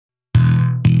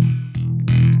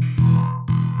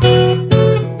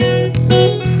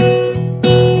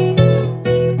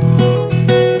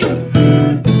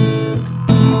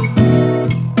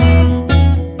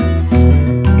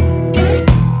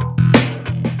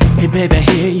Hey baby,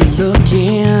 here you're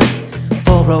looking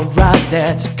for a ride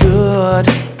that's good,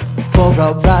 for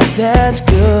a ride that's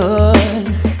good.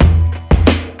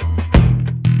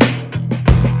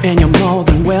 And you're more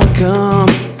than welcome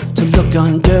to look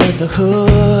under the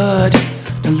hood,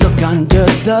 to look under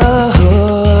the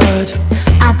hood.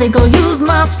 I think I'll use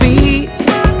my feet,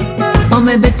 or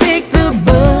maybe take the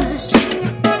bus,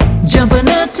 jump in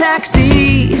a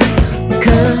taxi,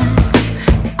 'cause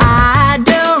I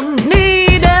don't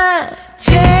need a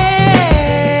test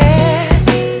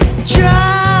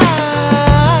drive.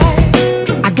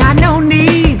 I got no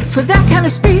need for that kind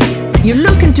of speed. You're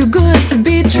looking too good to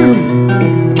be true.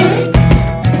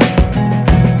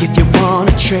 If you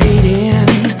wanna trade in,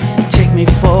 take me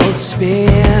for a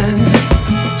spin,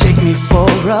 take me for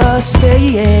a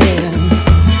spin.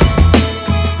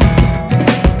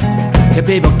 Yeah,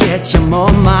 babe, I'll get you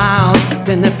more miles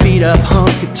than the beat up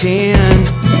hunk of tin,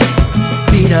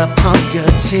 beat up hunk of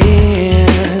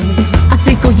tin. I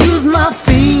think I'll use my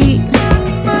feet,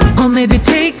 or maybe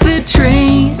take the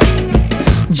train,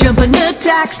 jump in a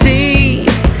taxi,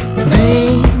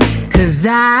 babe, 'cause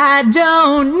I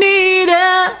don't need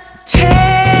a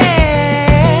test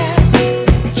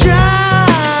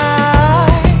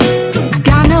drive. I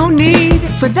got no need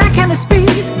for that kind of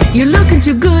speed. You're looking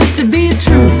too good to be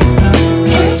true.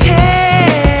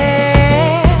 Test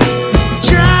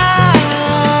drive.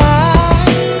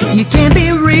 You can't be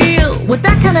real with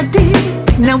that kind of deal.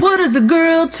 Now what is a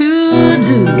girl to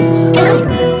do?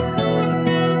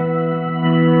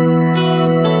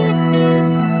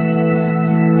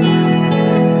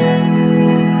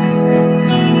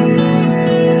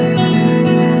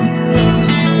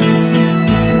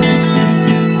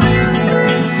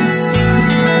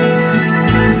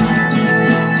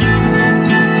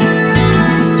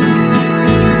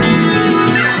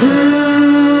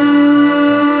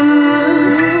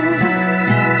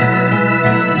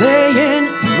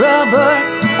 Rubber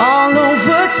all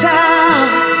over town.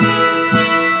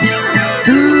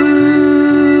 Ooh,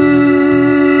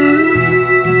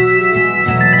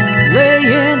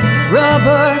 laying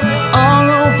rubber all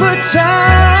over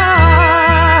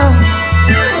town.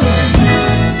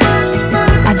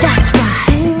 That's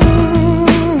right,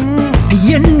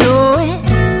 you know it.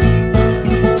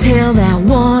 Tell that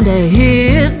one to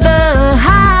hit the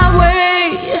highway.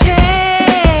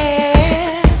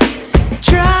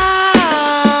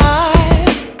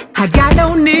 I got no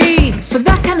need for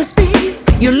that kind of speed.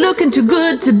 You're looking too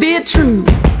good to be true.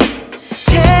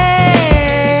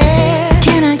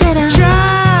 Can I get a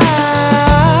drive?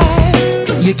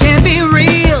 You can't be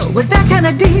real with that kind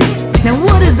of deal. Now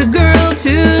what is a girl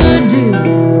to do?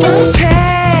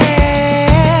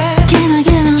 Can I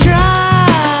get a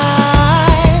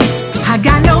drive? I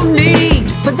got no need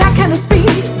for that kind of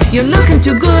speed. You're looking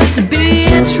too good to be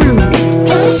true.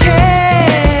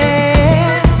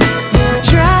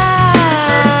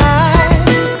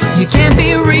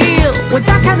 With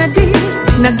that kind of deal,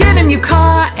 now get in your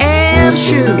car and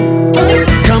shoo.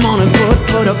 Come on and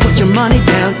put your money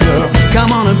down, girl.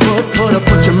 Come on and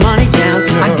put your money down,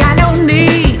 girl. I got no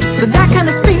need for that kind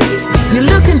of speed. You're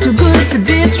looking too good to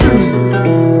be true.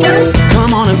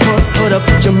 Come on and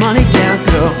put your money down,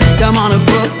 girl. Come on and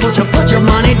put your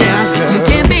money down, girl. You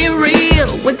can't be real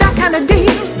with that kind of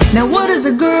deal. Now what is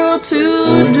a girl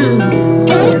to do?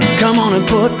 Come on and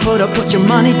put your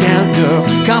money down, girl.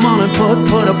 Come on and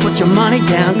put your money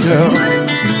down, girl.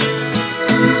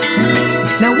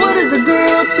 Now what is a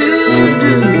girl to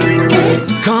do?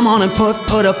 Come on and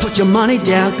put your money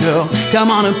down, girl.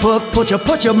 Come on and put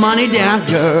your money down,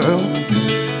 girl.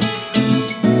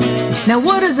 Now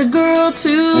what is a girl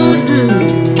to do?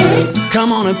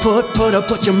 Come on and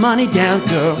put your money down,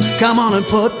 girl. Come on and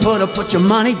put your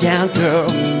money down, girl.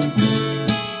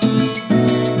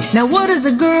 Now what is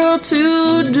a girl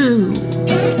to do?